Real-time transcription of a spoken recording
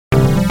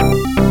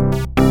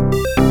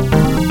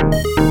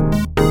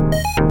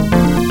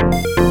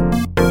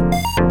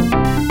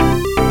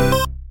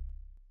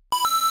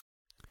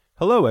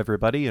Hello,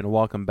 everybody, and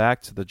welcome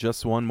back to the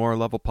Just One More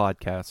Level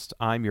podcast.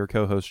 I'm your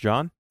co-host,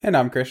 John. And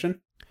I'm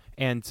Christian.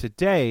 And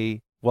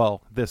today,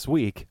 this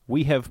week,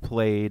 we have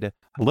played a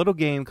little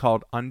game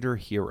called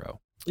Underhero.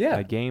 Yeah.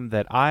 A game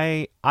that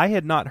I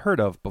had not heard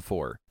of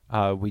before.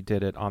 We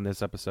did it on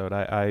this episode.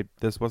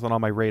 This wasn't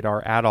on my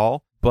radar at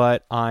all,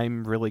 but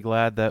I'm really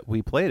glad that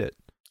we played it.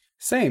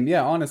 Same,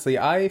 yeah, honestly.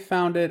 I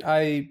found it,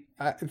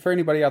 for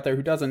anybody out there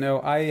who doesn't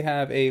know, I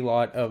have a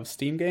lot of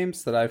Steam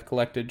games that I've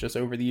collected just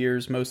over the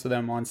years, most of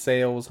them on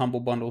sales, Humble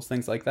Bundles,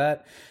 things like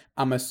that.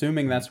 I'm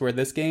assuming that's where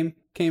this game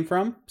came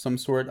from, some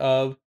sort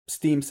of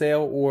Steam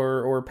sale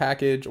or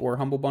package or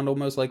Humble Bundle,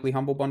 most likely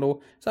Humble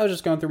Bundle. So I was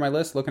just going through my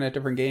list, looking at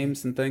different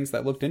games and things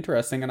that looked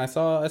interesting, and I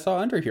saw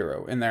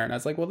Underhero in there, and I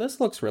was like, well, this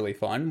looks really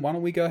fun. Why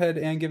don't we go ahead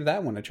and give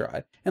that one a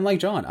try? And like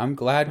John, I'm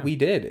glad we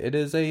did. It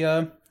is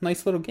a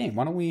nice little game.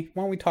 Why don't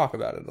we talk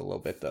about it a little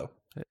bit though?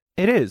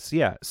 It is,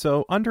 yeah.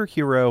 So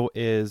Underhero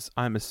is,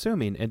 I'm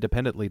assuming,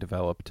 independently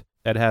developed.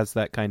 It has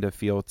that kind of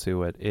feel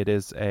to it. It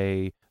is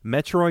a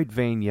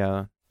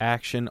Metroidvania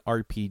action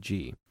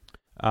RPG.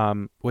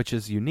 Which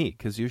is unique,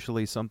 because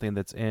usually something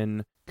that's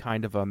in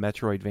kind of a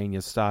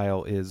Metroidvania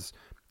style is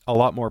a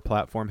lot more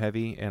platform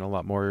heavy and a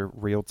lot more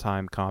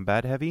real-time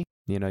combat heavy.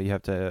 You know, you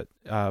have to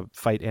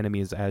fight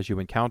enemies as you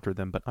encounter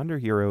them, but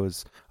Underhero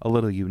is a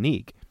little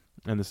unique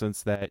in the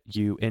sense that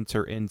you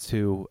enter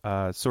into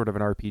sort of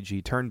an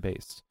RPG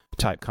turn-based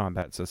type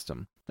combat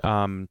system,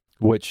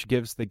 which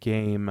gives the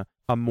game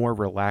a more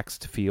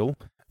relaxed feel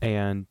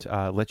and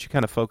lets you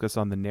kind of focus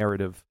on the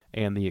narrative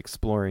and the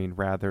exploring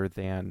rather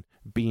than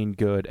being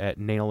good at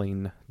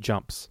nailing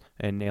jumps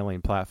and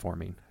nailing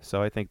platforming.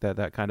 So I think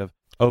that kind of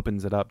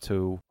opens it up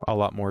to a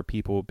lot more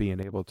people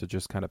being able to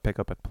just kind of pick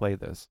up and play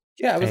this.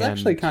 Yeah, I was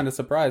actually kind of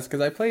surprised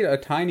because I played a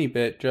tiny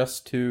bit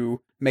just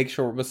to make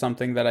sure it was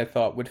something that I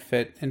thought would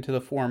fit into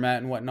the format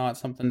and whatnot,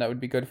 something that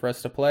would be good for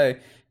us to play.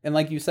 And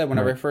like you said,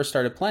 whenever I first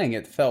started playing,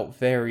 it felt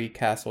very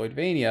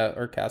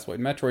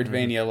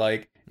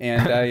Metroidvania-like.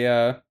 And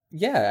I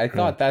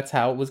thought that's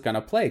how it was going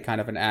to play, kind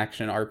of an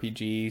action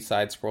RPG,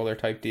 side-scroller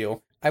type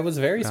deal. I was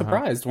very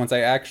surprised once I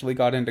actually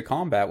got into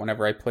combat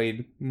whenever I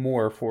played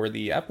more for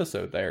the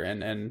episode there,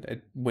 and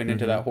it went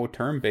into that whole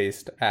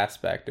turn-based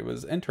aspect. It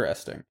was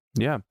interesting.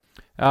 Yeah.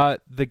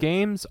 The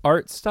game's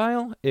art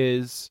style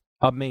is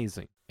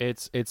amazing.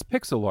 It's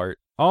pixel art.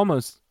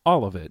 Almost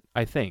all of it,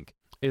 I think,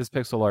 is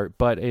pixel art,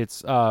 but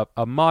it's a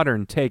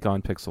modern take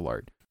on pixel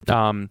art.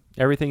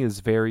 Everything is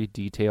very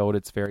detailed.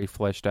 It's very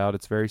fleshed out.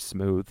 It's very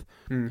smooth.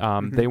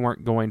 They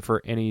weren't going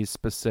for any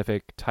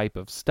specific type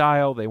of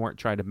style. They weren't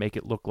trying to make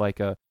it look like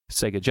a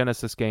Sega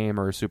Genesis game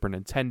or a Super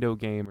Nintendo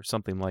game or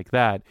something like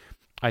that.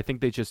 I think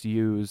they just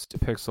used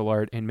pixel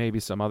art and maybe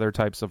some other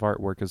types of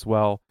artwork as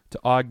well to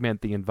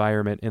augment the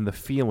environment and the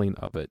feeling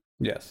of it.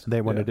 Yes.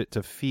 They wanted it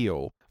to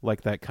feel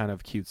like that kind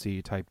of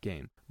cutesy type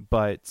game.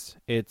 But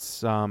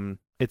it's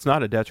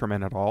not a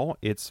detriment at all.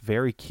 It's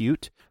very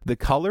cute. The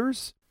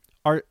colors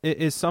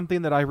is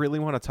something that I really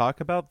want to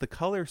talk about. The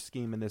color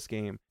scheme in this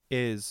game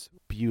is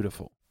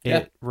beautiful. Yeah.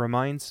 It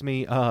reminds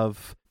me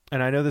of,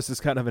 and I know this is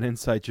kind of an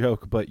inside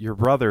joke, but your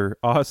brother,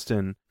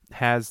 Austin,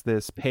 has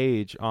this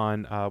page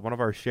on one of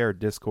our shared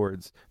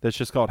Discords that's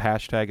just called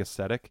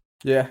 #aesthetic.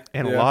 Yeah.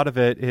 And a lot of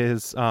it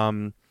is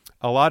pixel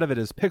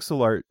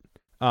art,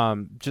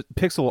 just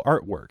pixel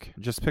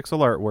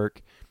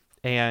artwork,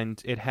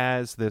 and it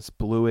has this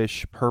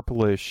bluish,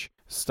 purplish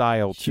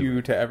style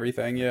hue to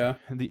everything,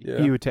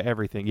 hue to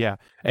everything, yeah.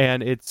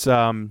 And it's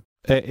kind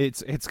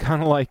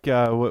of like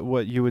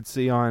what you would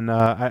see on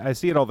I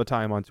see it all the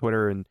time on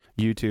Twitter and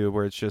YouTube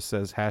where it just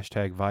says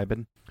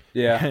 #vibin'.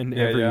 Yeah.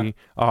 And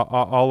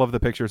all of the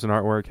pictures and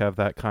artwork have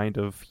that kind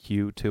of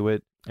hue to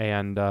it,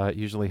 and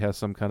usually has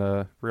some kind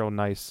of real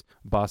nice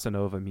bossa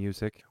nova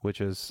music,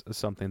 which is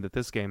something that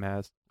this game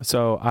has.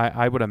 So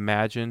I would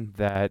imagine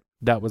that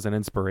was an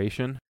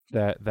inspiration,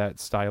 that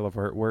style of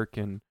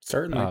artwork and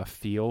certainly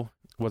feel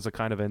was a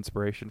kind of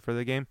inspiration for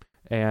the game,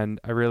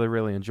 and I really,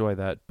 really enjoy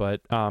that.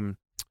 But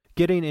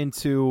getting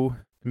into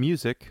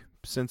music,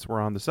 since we're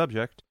on the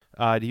subject,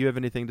 do you have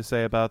anything to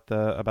say about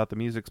the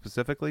music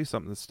specifically?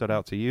 Something that stood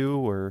out to you,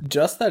 or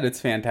just that it's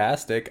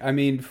fantastic? I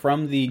mean,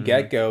 from the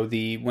get-go,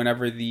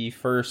 whenever you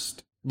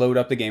first load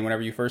up the game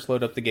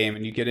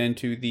and you get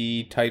into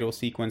the title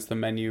sequence, the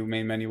main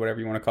menu,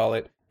 whatever you want to call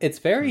it, it's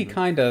very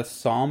kind of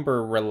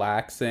somber,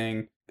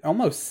 relaxing,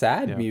 almost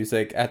sad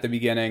music at the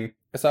beginning.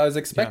 So I was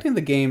expecting the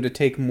game to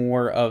take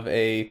more of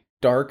a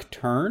dark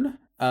turn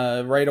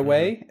right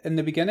away in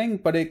the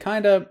beginning, but it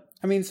kind of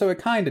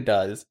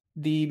does.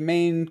 The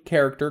main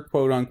character,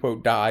 quote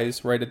unquote,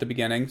 dies right at the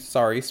beginning.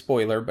 Sorry,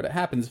 spoiler, but it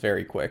happens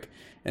very quick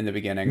in the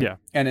beginning. Yeah.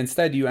 And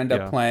instead you end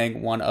up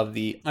playing one of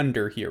the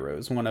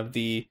underheroes, one of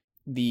the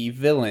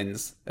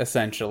villains,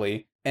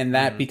 essentially, and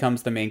that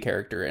becomes the main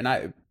character.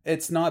 And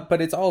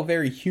it's all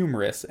very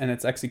humorous in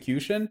its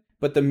execution,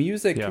 but the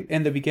music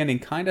in the beginning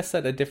kind of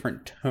set a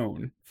different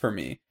tone for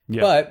me.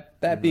 Yeah. But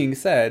that being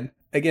said,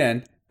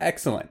 again,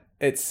 excellent.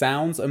 It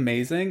sounds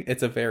amazing.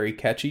 It's a very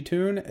catchy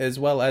tune, as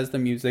well as the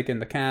music in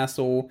the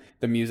castle,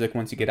 the music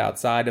once you get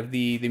outside of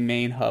the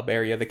main hub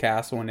area of the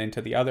castle and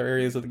into the other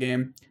areas of the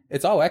game.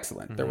 It's all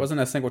excellent. There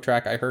wasn't a single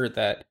track I heard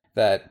that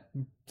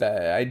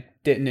I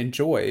didn't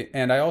enjoy.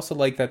 And I also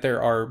like that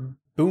there are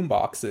boom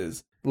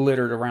boxes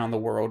littered around the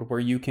world where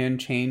you can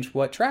change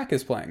what track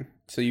is playing.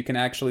 So you can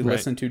actually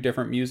listen to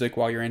different music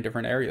while you're in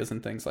different areas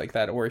and things like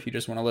that. Or if you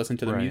just want to listen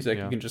to the music,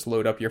 you can just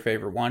load up your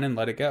favorite one and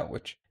let it go,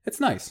 which it's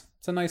nice.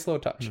 It's a nice little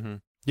touch.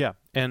 Yeah,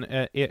 and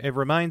it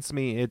reminds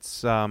me,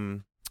 it's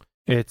a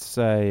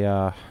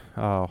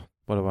oh,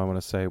 what do I want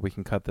to say? We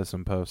can cut this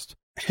in post.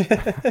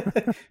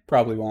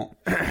 Probably won't.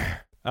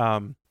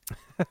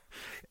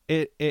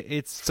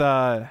 It's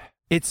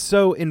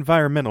so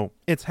environmental.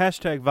 It's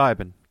hashtag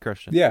vibing,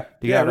 Christian. Yeah,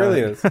 it really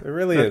is. It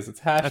really is.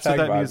 It's hashtag that's what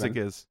that vibing. music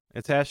is.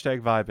 It's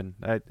hashtag vibing.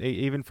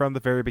 Even from the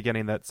very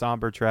beginning, that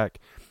somber track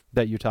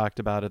that you talked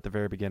about at the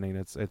very beginning,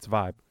 it's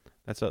vibe.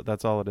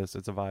 That's all it is.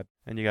 It's a vibe,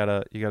 and you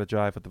gotta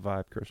jive with the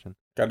vibe, Christian.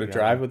 Gotta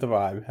drive with the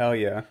vibe. Hell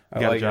yeah,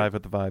 you gotta jive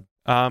with the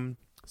vibe.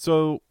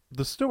 So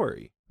the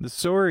story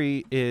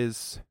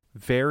is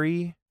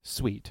very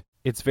sweet.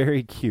 It's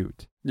very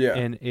cute. Yeah,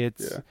 and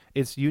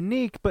it's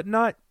unique, but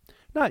not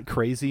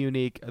crazy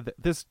unique.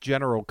 This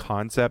general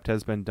concept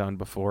has been done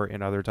before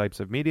in other types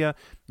of media.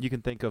 You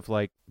can think of,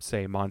 like,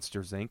 say,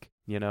 Monsters Inc.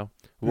 You know,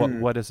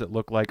 what does it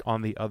look like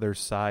on the other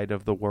side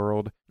of the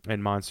world?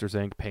 And Monsters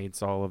Inc.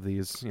 paints all of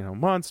these,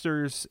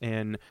 monsters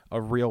in a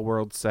real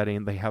world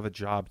setting. They have a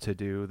job to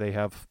do. They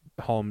have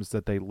homes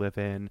that they live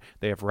in.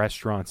 They have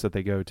restaurants that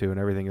they go to, and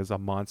everything is a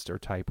monster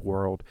type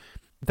world.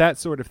 That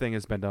sort of thing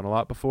has been done a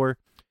lot before,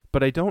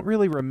 but I don't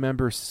really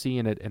remember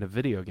seeing it in a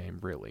video game,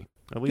 really.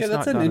 At least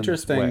that's an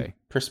interesting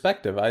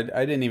perspective. I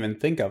didn't even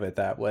think of it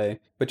that way.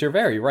 But you're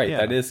very right.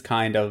 Yeah. That is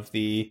kind of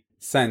the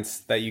sense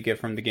that you get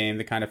from the game,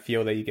 the kind of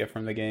feel that you get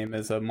from the game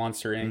is a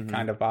Monster Inc.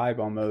 kind of vibe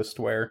almost,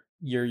 where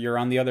you're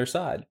on the other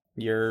side.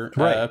 You're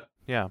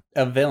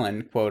a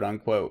villain, quote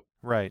unquote.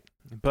 Right.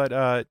 But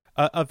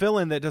a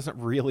villain that doesn't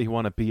really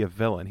want to be a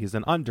villain. He's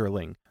an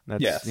underling.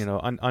 That's an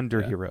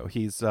underhero.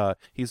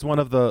 He's one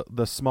of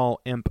the small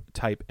imp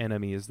type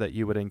enemies that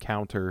you would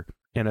encounter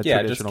in a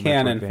traditional just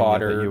cannon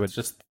fodder. You would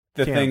just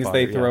the things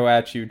they throw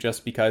at you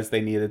just because they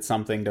needed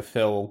something to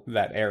fill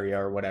that area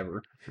or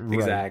whatever. Right.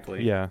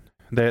 Exactly. Yeah.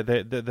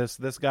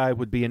 This guy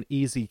would be an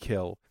easy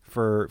kill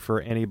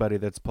for anybody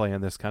that's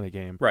playing this kind of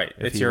game. Right.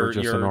 It's your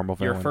normal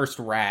villain. Your first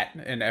rat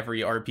in every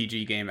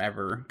RPG game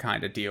ever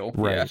kind of deal.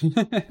 Right.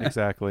 Yeah.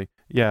 Exactly.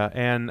 Yeah,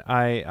 and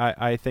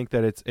I think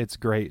that it's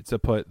great to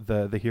put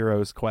the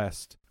hero's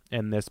quest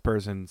in this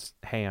person's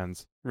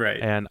hands. Right.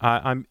 And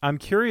I'm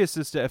curious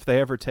as to if they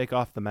ever take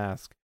off the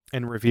mask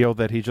and reveal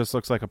that he just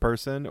looks like a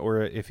person,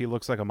 or if he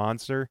looks like a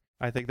monster.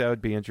 I think that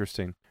would be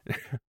interesting.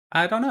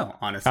 I don't know,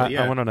 honestly.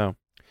 I want to know.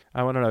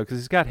 Because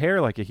he's got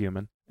hair like a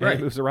human. And right.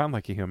 He moves around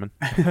like a human.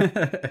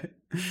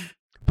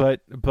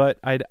 but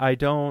I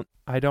don't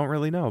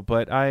really know.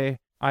 But I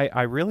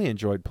really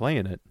enjoyed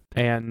playing it,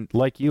 and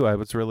like you, I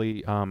was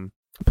really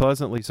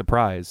pleasantly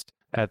surprised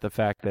at the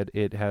fact that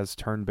it has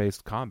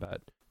turn-based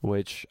combat,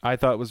 which I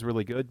thought was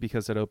really good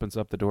because it opens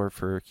up the door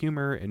for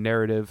humor and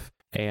narrative.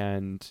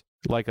 And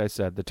like I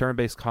said, the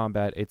turn-based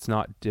combat, it's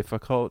not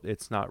difficult,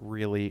 it's not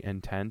really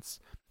intense,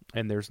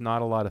 and there's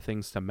not a lot of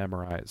things to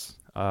memorize.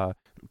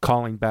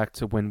 Calling back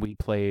to when we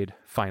played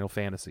Final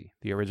Fantasy,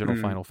 the original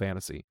Final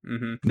Fantasy,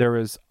 there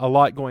was a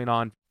lot going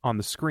on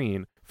the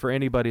screen for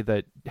anybody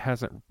that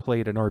hasn't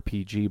played an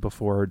RPG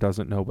before or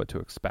doesn't know what to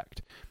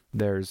expect.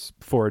 There's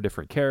 4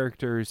 different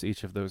characters.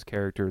 Each of those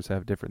characters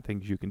have different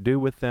things you can do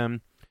with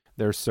them.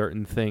 There's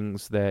certain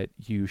things that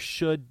you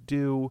should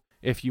do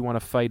if you want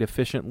to fight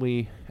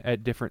efficiently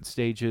at different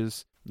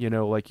stages.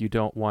 Like you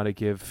don't want to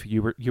give,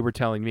 you were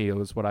telling me, it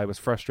was what I was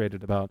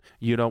frustrated about.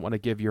 You don't want to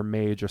give your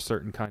mage a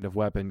certain kind of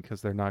weapon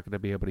because they're not going to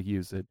be able to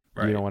use it.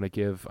 Right. You don't want to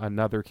give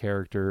another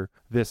character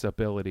this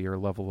ability or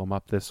level them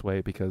up this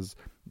way because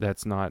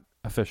that's not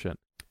efficient.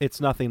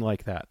 It's nothing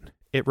like that.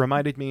 It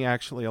reminded me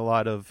actually a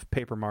lot of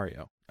Paper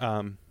Mario.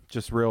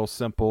 Just real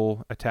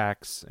simple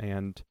attacks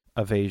and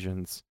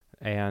evasions.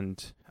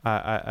 And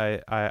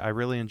I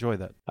really enjoy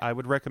that. I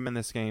would recommend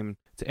this game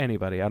to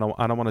anybody. I don't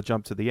want to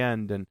jump to the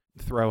end and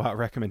throw out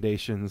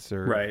recommendations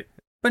or right.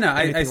 But no,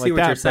 I see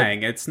what you're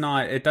saying.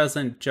 It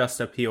doesn't just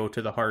appeal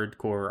to the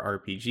hardcore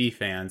RPG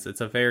fans.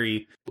 It's a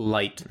very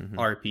light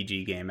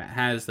RPG game. It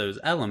has those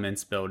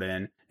elements built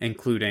in,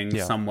 including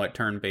somewhat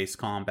turn-based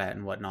combat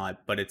and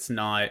whatnot, but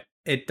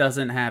it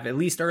doesn't have, at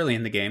least early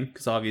in the game,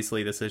 because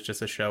obviously this is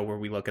just a show where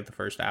we look at the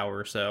first hour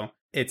or so,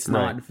 it's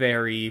not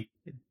very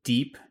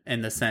deep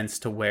in the sense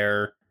to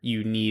where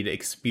you need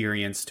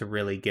experience to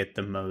really get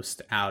the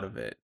most out of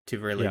it, to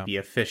really be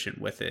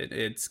efficient with it.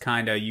 It's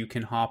kind of, you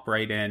can hop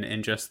right in,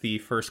 and just the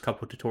first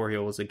couple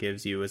tutorials it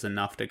gives you is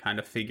enough to kind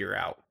of figure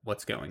out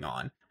what's going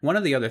on. One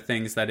of the other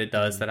things that it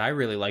does that I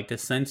really liked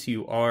is, since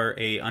you are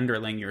a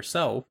underling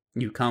yourself,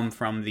 you come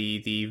from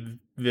the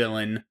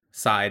villain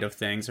side of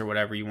things, or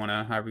however you want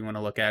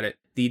to look at it.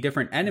 The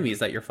different enemies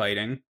that you're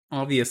fighting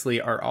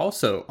obviously are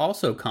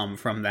also come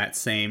from that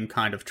same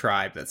kind of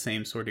tribe, that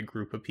same sort of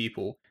group of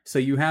people. So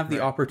you have the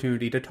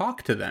opportunity to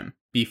talk to them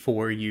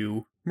before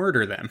you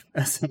murder them,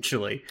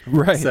 essentially.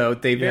 Right. So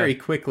they very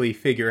quickly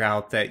figure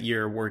out that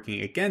you're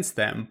working against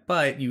them,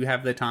 but you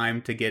have the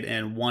time to get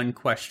in one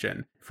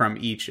question from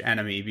each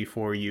enemy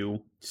before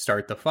you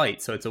start the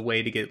fight. So it's a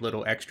way to get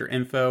little extra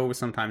info,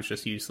 sometimes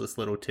just useless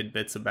little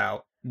tidbits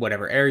about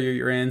whatever area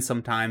you're in.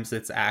 Sometimes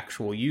it's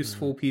actual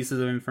useful pieces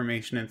of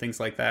information and things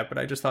like that. But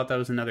I just thought that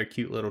was another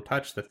cute little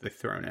touch that they've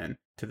thrown in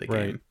to the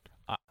game.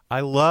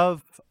 I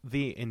love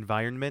the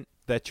environment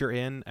that you're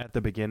in at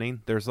the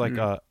beginning. There's like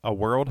a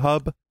world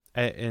hub,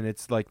 and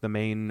it's like the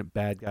main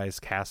bad guy's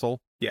castle.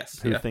 Yes.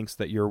 Who thinks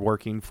that you're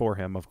working for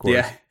him, of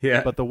course.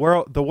 Yeah. But the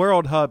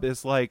world hub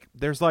is like,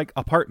 there's like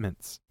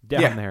apartments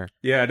down there.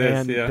 Yeah, it is.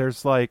 And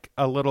there's like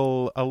a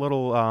little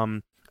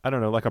I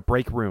don't know, like a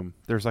break room.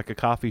 There's like a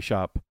coffee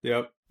shop.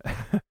 Yep.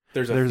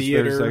 There's a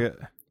theater.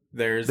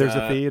 There's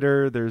a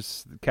theater.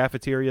 There's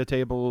cafeteria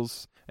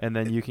tables. And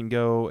then you can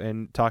go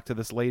and talk to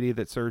this lady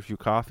that serves you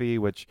coffee,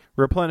 which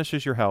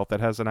replenishes your health.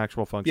 That has an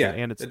actual function,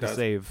 and it's the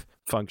save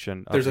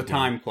function. There's a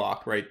time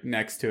clock right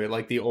next to it,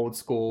 like the old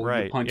school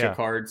you punch a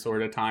card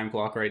sort of time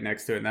clock right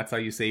next to it, and that's how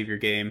you save your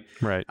game.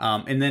 Right.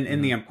 And then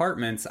in the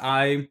apartments,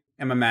 I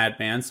am a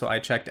madman, so I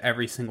checked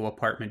every single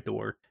apartment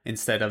door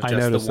instead of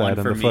just the one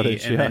for me,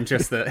 footage, and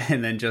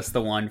then just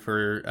the one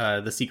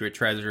for the secret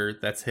treasure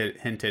that's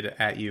hinted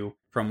at you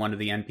from one of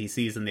the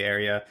NPCs in the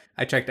area.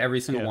 I checked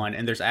every single one,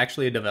 and there's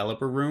actually a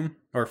developer room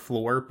or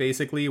floor,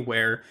 basically,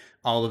 where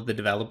all of the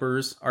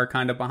developers are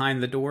kind of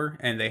behind the door,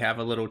 and they have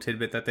a little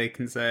tidbit that they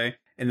can say.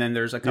 And then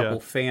there's a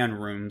couple fan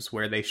rooms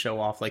where they show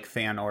off like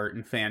fan art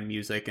and fan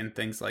music and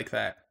things like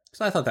that.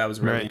 So I thought that was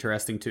really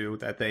interesting too,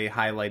 that they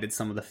highlighted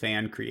some of the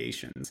fan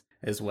creations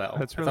as well.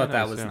 That's really I thought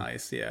that was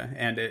nice,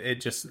 and it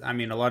just, I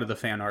mean, a lot of the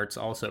fan art's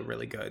also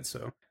really good,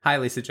 so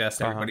highly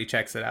suggest everybody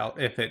checks it out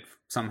if it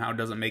somehow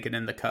doesn't make it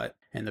in the cut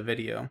in the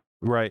video.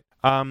 Right.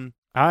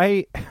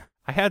 I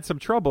had some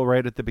trouble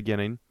right at the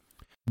beginning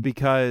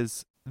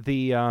because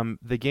the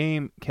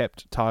game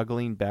kept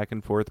toggling back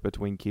and forth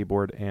between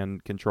keyboard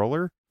and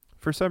controller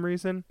for some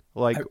reason.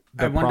 Like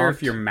I wonder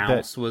if your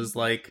mouse was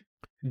like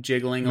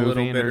jiggling a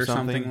little bit or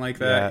something like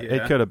that. Yeah,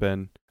 it could have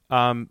been.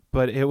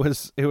 But it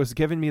was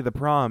giving me the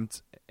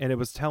prompt, and it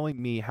was telling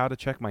me how to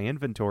check my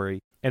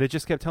inventory, and it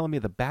just kept telling me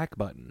the back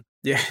button.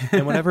 Yeah.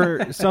 And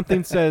whenever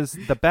something says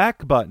the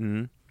back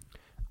button,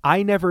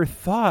 I never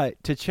thought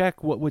to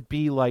check what would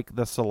be like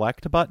the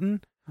select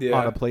button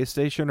on a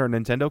PlayStation or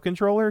Nintendo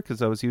controller,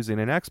 because I was using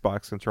an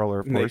Xbox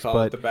controller, of course. They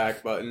call it the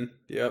back button.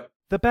 Yep.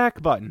 The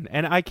back button,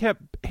 and I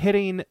kept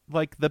hitting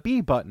like the B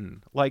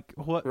button. Like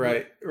what?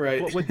 Right.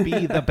 What would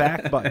be the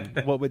back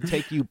button? What would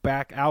take you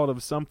back out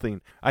of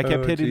something? I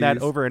kept hitting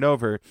that over and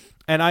over,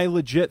 and I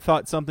legit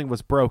thought something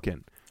was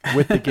broken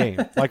with the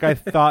game. Like I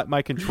thought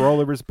my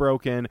controller was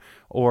broken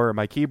or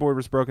my keyboard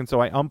was broken, so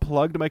I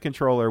unplugged my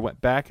controller, went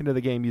back into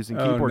the game using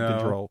keyboard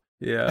control.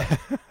 Yeah.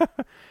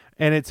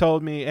 And it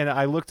told me, and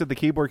I looked at the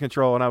keyboard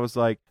control, and I was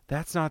like,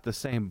 that's not the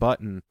same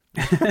button.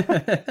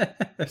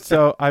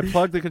 So I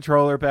plugged the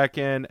controller back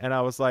in, and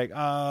I was like,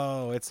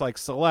 oh, it's like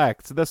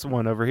select this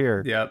one over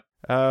here. Yep.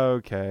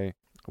 Okay.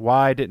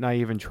 Why didn't I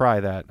even try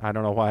that? I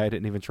don't know why I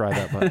didn't even try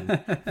that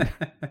button.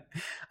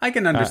 I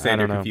can understand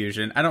your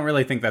confusion. I don't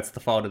really think that's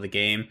the fault of the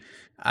game.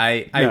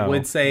 I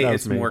would say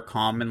it's more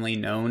commonly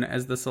known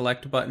as the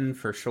select button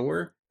for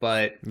sure,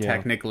 but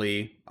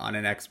technically on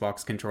an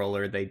Xbox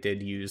controller they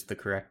did use the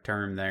correct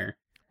term there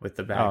with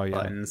the back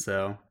button.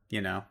 So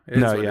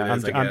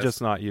I'm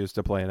just not used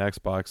to playing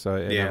Xbox, so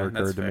it never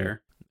occurred to me.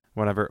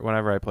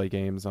 Whenever I play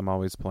games, I'm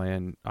always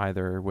playing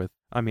either with.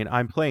 I mean,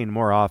 I'm playing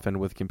more often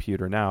with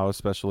computer now,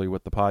 especially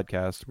with the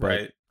podcast.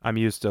 But I'm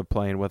used to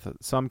playing with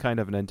some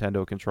kind of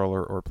Nintendo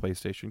controller or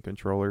PlayStation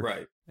controller.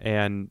 Right.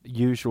 And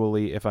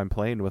usually, if I'm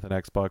playing with an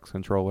Xbox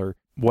controller,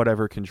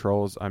 whatever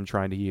controls I'm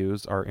trying to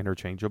use are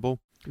interchangeable.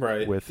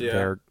 Right. With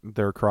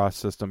their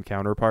cross-system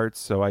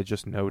counterparts, so I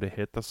just know to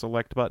hit the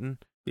select button.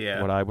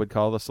 Yeah. What I would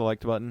call the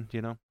select button,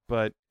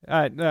 But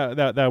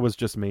that was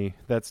just me.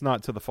 That's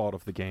not to the fault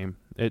of the game.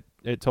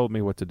 It told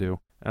me what to do,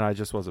 and I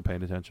just wasn't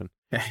paying attention.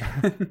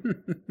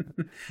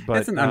 But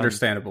it's an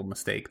understandable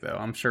mistake, though.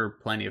 I'm sure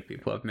plenty of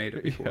people have made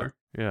it before.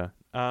 Yeah.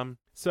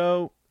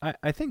 So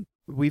I think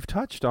we've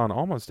touched on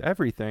almost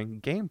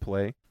everything.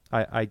 Gameplay,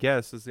 I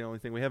guess, is the only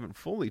thing we haven't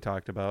fully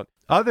talked about,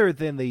 other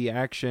than the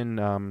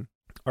action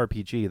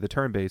RPG, the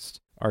turn-based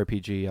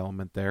RPG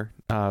element there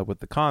with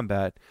the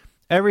combat.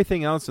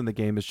 Everything else in the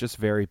game is just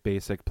very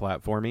basic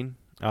platforming.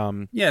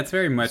 It's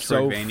very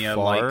Metroidvania. So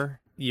far,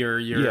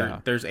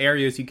 like there's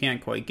areas you can't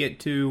quite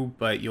get to,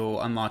 but you'll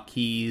unlock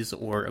keys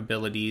or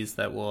abilities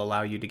that will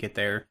allow you to get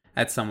there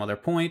at some other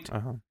point.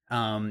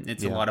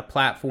 It's a lot of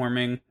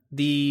platforming.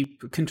 The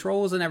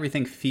controls and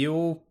everything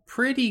feel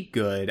pretty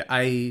good.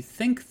 I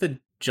think the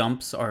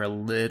jumps are a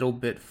little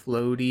bit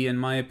floaty, in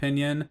my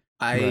opinion.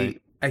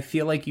 I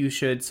feel like you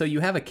should. So you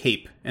have a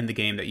cape in the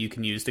game that you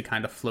can use to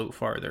kind of float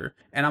farther.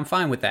 And I'm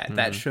fine with that. Mm-hmm.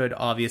 That should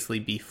obviously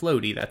be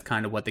floaty. That's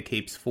kind of what the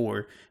cape's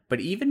for. But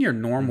even your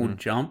normal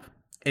jump,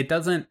 it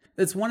doesn't.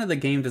 It's one of the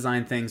game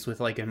design things with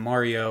like in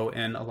Mario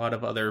and a lot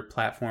of other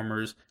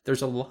platformers.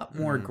 There's a lot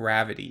more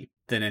gravity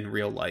than in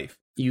real life.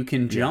 You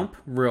can jump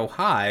real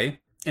high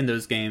in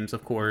those games,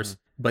 of course,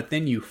 but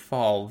then you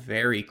fall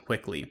very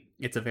quickly.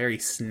 It's a very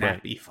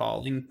snappy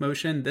falling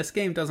motion. This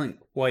game doesn't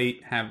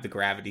quite have the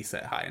gravity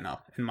set high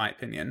enough, in my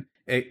opinion.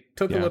 It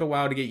took a little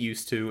while to get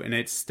used to, and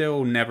it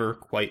still never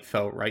quite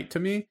felt right to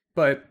me.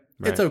 But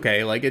it's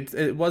okay. Like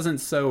it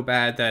wasn't so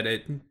bad that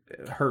it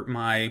hurt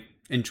my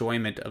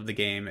enjoyment of the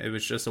game. It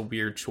was just a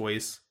weird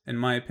choice, in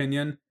my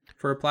opinion,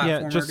 for a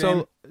platformer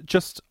game.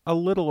 Just a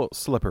little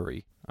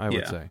slippery, I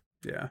would say.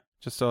 Yeah.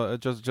 Just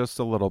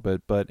a little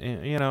bit, but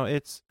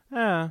it's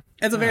a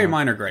very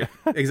minor gripe.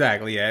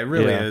 Exactly. Yeah, it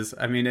really is.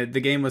 I mean, the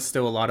game was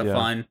still a lot of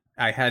fun.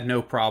 I had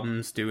no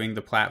problems doing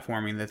the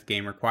platforming that the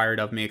game required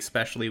of me,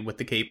 especially with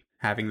the cape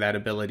having that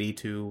ability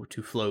to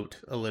float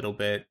a little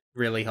bit.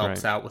 Really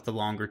helps out with the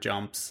longer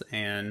jumps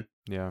and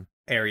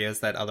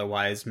areas that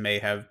otherwise may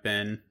have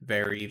been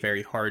very,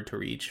 very hard to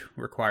reach.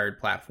 Required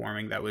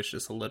platforming that was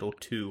just a little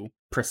too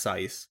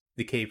precise.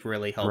 The cape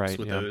really helps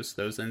with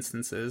those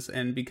instances,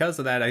 and because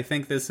of that, I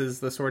think this is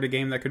the sort of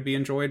game that could be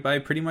enjoyed by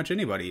pretty much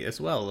anybody as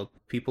well,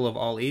 people of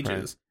all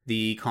ages.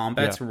 The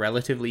combat's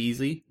relatively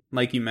easy,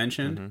 like you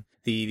mentioned.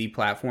 The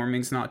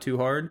platforming's not too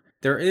hard.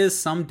 There is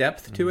some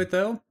depth to it,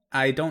 though.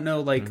 I don't know,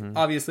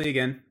 obviously,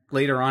 again,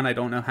 later on, I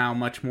don't know how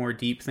much more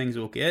deep things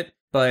will get,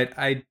 but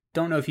I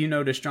don't know if you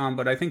noticed, John,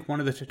 but I think one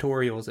of the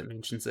tutorials, it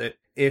mentions it.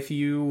 If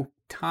you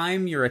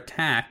time your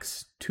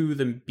attacks to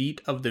the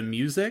beat of the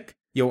music,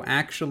 you'll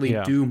actually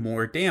do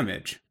more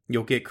damage.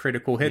 You'll get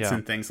critical hits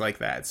and things like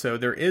that. So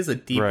there is a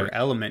deeper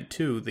element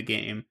to the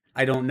game.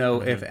 I don't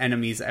know if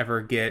enemies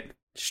ever get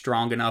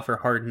strong enough or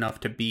hard enough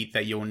to beat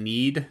that you'll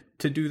need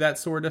to do that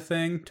sort of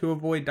thing to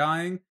avoid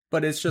dying.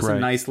 But it's just a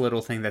nice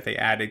little thing that they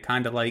added,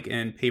 kind of like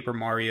in Paper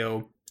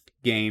Mario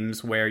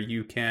games where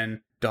you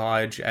can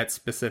dodge at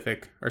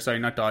specific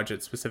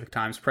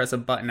times, press a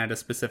button at a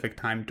specific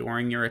time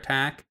during your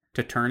attack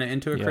to turn it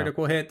into a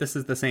critical hit. This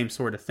is the same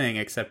sort of thing,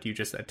 except you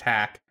just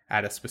attack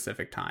at a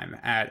specific time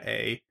at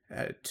a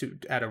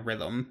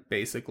rhythm,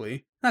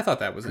 basically. I thought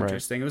that was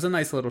interesting. It was a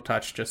nice little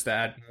touch just to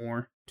add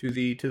more to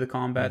the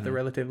combat, the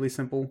relatively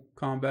simple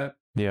combat.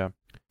 But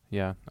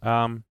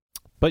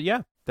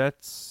yeah,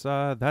 that's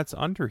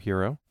Under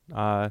Hero.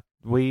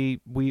 We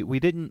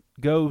didn't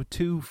go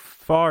too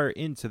far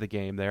into the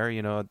game there.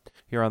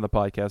 Here on the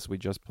podcast, we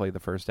just played the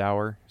first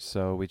hour,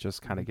 so we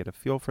just kind of get a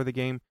feel for the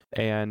game,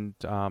 and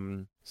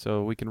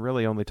so we can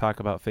really only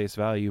talk about face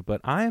value. But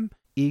I'm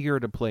eager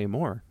to play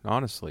more,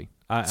 honestly.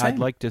 I'd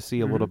like to see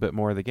a little bit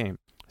more of the game.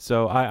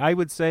 So I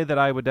would say that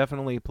I would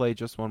definitely play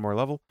just one more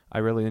level. I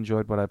really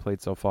enjoyed what I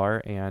played so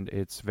far, and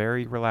it's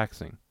very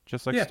relaxing,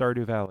 just like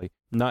Stardew Valley.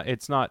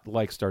 It's not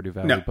like Stardew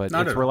Valley, but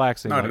it's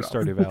relaxing like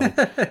Stardew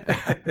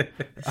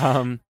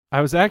Valley.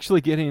 I was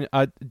actually getting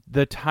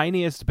the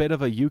tiniest bit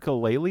of a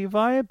ukulele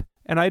vibe,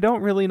 and I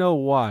don't really know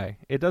why.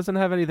 It doesn't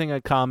have anything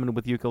in common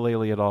with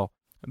ukulele at all.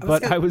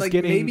 But I was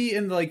getting maybe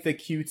in like the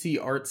cutesy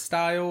art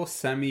style,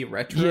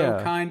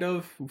 semi-retro kind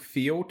of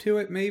feel to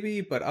it,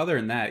 maybe. But other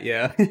than that,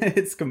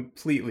 it's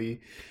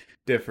completely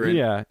different.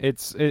 Yeah,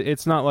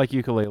 it's not like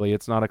ukulele.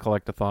 It's not a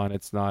collectathon.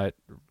 It's not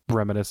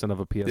reminiscent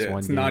of a PS1 game.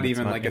 It's not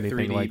even like a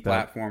 3D like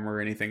platform or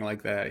anything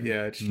like that.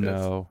 Yeah, it's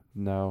just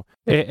no.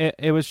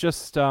 It was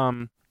just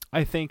I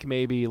think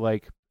maybe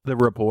like the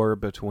rapport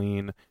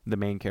between the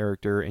main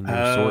character and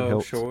your sword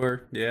hilt.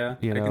 Sure, yeah,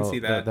 I can see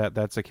that.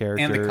 That's a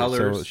character, and the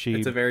colors. So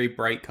it's a very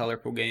bright,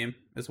 colorful game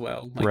as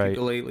well, like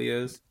ukulele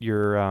is.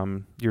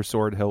 Your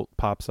sword hilt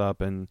pops up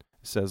and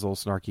says little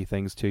snarky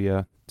things to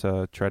you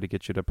to try to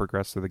get you to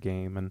progress through the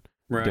game and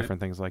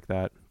different things like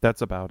that.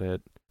 That's about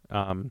it.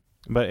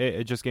 But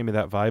it just gave me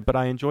that vibe. But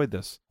I enjoyed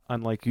this,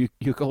 unlike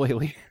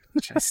ukulele.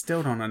 Which I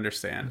still don't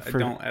understand. I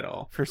don't at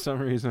all for some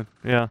reason.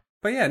 Yeah,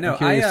 but yeah, no,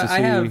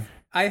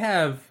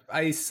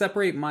 I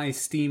separate my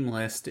Steam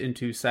list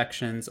into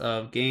sections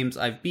of games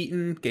I've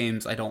beaten,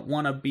 games I don't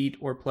want to beat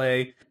or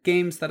play,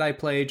 games that I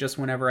play just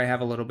whenever I have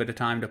a little bit of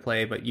time to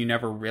play, but you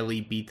never really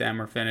beat them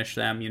or finish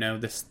them.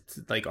 This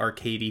like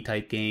arcadey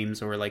type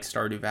games or like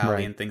Stardew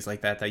Valley and things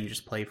like that you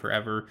just play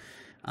forever.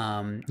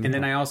 And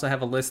then I also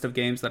have a list of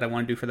games that I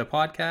want to do for the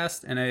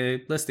podcast and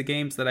a list of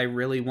games that I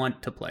really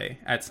want to play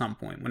at some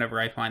point whenever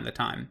I find the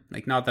time.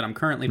 Like, not that I'm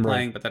currently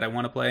playing, but that I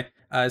want to play.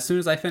 As soon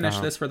as I finish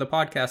this for the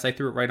podcast, I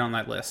threw it right on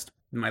that list.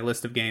 My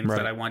list of games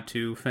that I want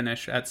to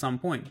finish at some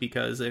point,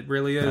 because it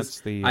really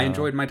is. I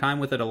enjoyed my time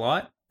with it a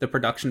lot. The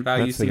production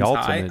value seems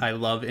high. I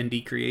love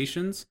indie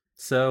creations.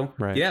 So,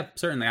 yeah,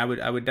 certainly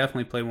I would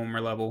definitely play one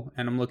more level.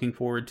 And I'm looking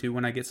forward to,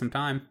 when I get some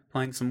time,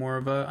 playing some more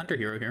of Under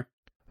Hero here.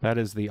 That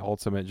is the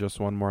ultimate just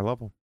one more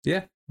level.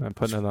 Yeah. I'm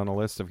putting it on a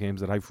list of games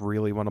that I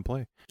really want to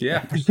play.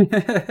 Yeah.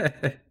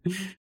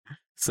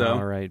 So.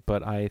 All right.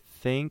 But I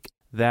think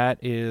that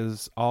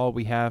is all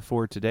we have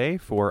for today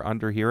for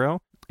Under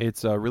Hero.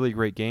 It's a really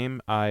great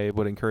game. I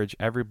would encourage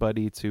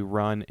everybody to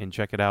run and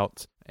check it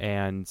out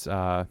and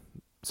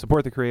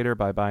support the creator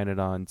by buying it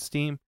on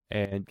Steam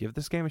and give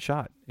this game a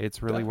shot.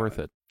 It's really worth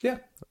it. Yeah.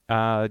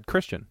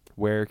 Christian,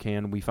 where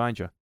can we find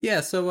you? Yeah,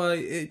 so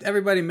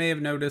everybody may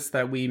have noticed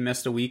that we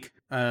missed a week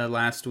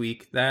last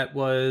week. That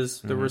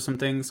was, there were some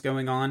things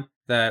going on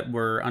that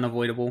were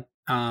unavoidable.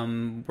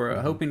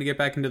 We're hoping to get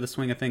back into the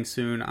swing of things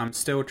soon. I'm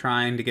still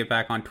trying to get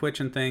back on Twitch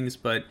and things,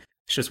 but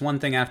it's just one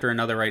thing after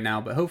another right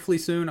now. But hopefully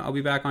soon I'll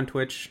be back on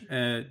Twitch,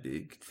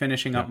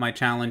 finishing up my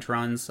challenge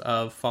runs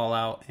of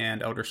Fallout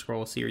and Elder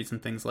Scrolls series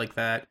and things like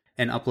that,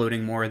 and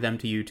uploading more of them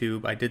to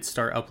YouTube. I did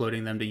start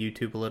uploading them to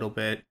YouTube a little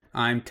bit.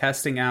 I'm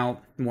testing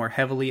out more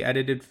heavily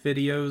edited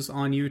videos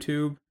on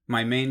YouTube,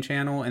 my main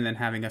channel, and then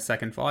having a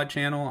second VOD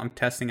channel. I'm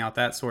testing out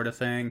that sort of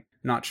thing.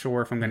 Not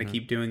sure if I'm going to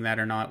keep doing that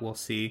or not. We'll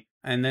see.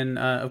 And then,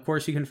 of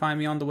course, you can find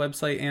me on the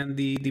website and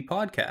the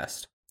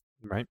podcast.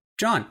 Right.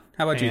 John,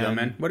 how about you though,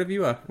 man? What have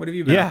you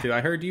been up to? I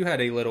heard you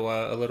had a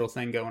little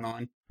thing going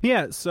on.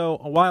 Yeah, so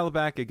a while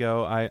back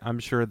ago, I'm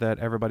sure that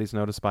everybody's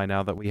noticed by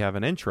now that we have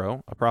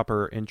a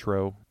proper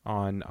intro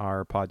on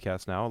our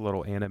podcast now, a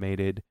little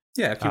animated.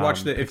 Yeah, if you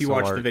watch the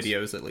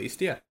videos at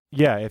least, yeah.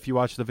 Yeah, if you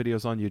watch the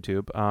videos on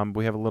YouTube,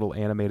 we have a little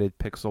animated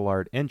pixel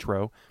art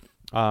intro.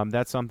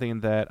 That's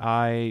something that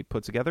I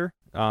put together.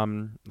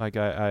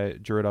 I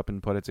drew it up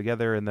and put it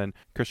together, and then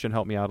Christian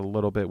helped me out a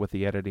little bit with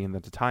the editing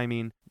and the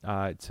timing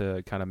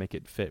to kind of make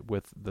it fit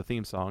with the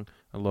theme song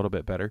a little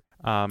bit better.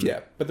 Yeah,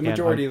 but the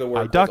majority of the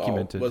work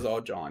was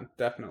all John.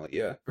 Definitely,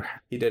 yeah.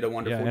 He did a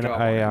wonderful job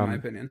on it, in my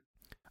opinion.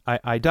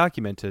 I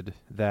documented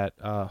that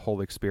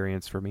whole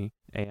experience for me,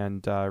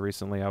 and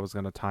recently I was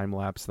going to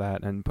time-lapse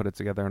that and put it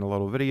together in a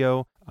little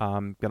video.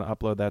 I'm going to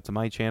upload that to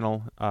my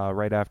channel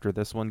right after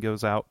this one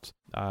goes out.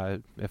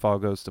 If all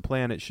goes to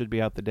plan, it should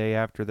be out the day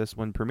after this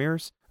one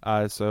premieres.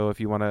 So if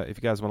you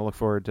guys want to look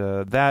forward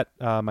to that,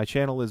 my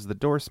channel is The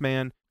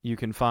Dorseman. You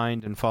can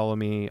find and follow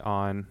me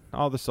on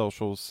all the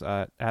socials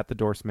at The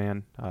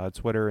Dorseman,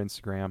 Twitter,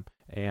 Instagram.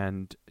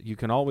 And you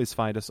can always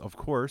find us, of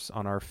course,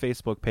 on our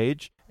Facebook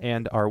page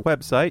and our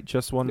website,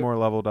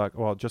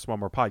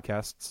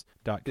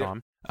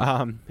 justonemorepodcasts.com.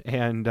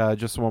 And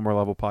Just One More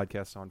Level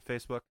Podcast on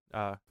Facebook.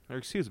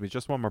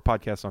 Just One More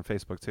Podcast on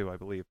Facebook, too, I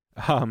believe.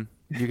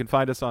 You can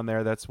find us on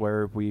there. That's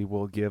where we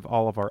will give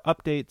all of our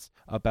updates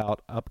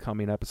about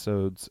upcoming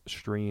episodes,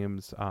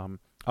 streams.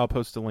 I'll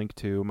post a link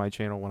to my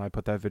channel when I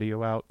put that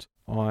video out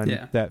on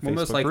that Facebook we'll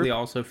most likely group.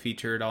 Also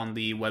featured on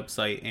the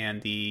website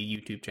and the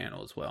YouTube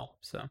channel as well.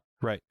 So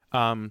right.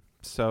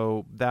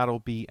 So that'll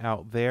be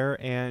out there,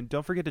 and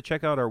don't forget to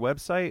check out our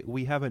website.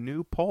 We have a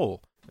new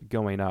poll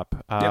going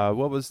up.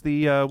 What was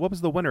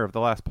the winner of the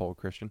last poll,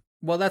 Christian?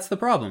 Well, that's the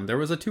problem. There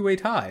was a 2-way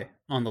tie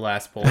on the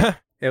last poll.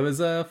 It was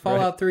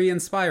Fallout 3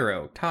 and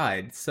Spyro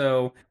tied.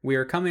 So we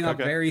are coming up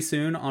very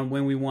soon on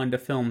when we wanted to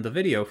film the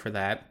video for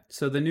that.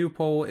 So the new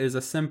poll is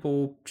a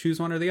simple choose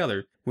one or the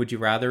other. Would you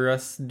rather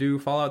us do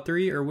Fallout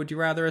 3 or would you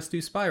rather us do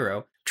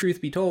Spyro? Truth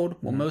be told,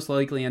 we'll most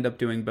likely end up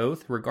doing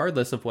both,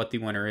 regardless of what the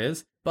winner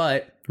is.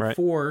 But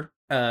for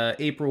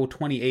April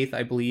 28th,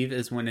 I believe,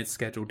 is when it's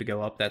scheduled to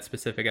go up, that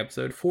specific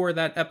episode. For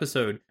that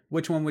episode,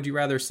 which one would you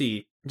rather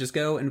see? Just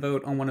go and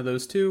vote on one of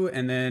those two,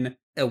 and then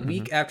a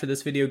week after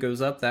this video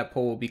goes up, that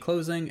poll will be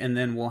closing, and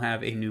then we'll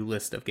have a new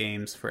list of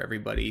games for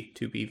everybody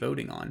to be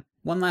voting on.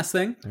 One last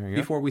thing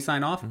before we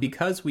sign off,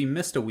 because we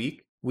missed a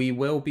week, we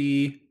will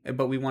be,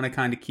 but we want to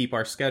kind of keep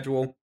our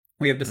schedule.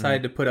 We have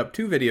decided to put up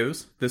 2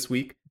 videos this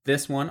week.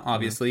 This one,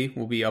 obviously,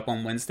 will be up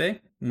on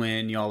Wednesday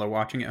when y'all are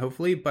watching it,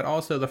 hopefully. But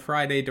also the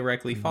Friday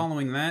directly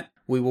following that,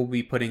 we will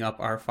be putting up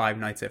our Five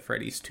Nights at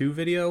Freddy's 2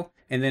 video.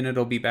 And then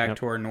it'll be back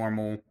to our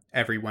normal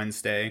every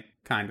Wednesday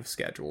kind of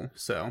schedule.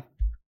 So,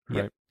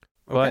 right.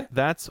 But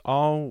that's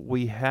all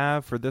we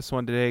have for this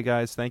one today,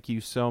 guys. Thank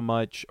you so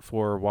much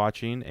for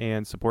watching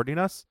and supporting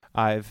us.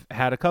 I've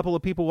had a couple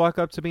of people walk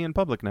up to me in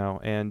public now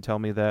and tell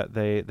me that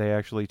they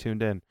actually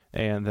tuned in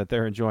and that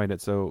they're enjoying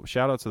it. So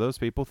shout out to those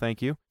people.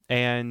 Thank you.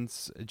 And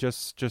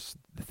just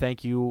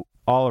thank you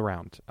all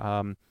around.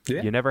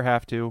 You never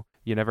have to.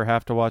 You never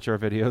have to watch our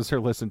videos or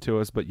listen to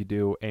us, but you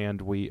do,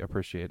 and we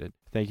appreciate it.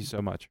 Thank you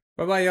so much.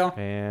 Bye-bye, y'all.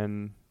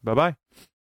 And bye-bye.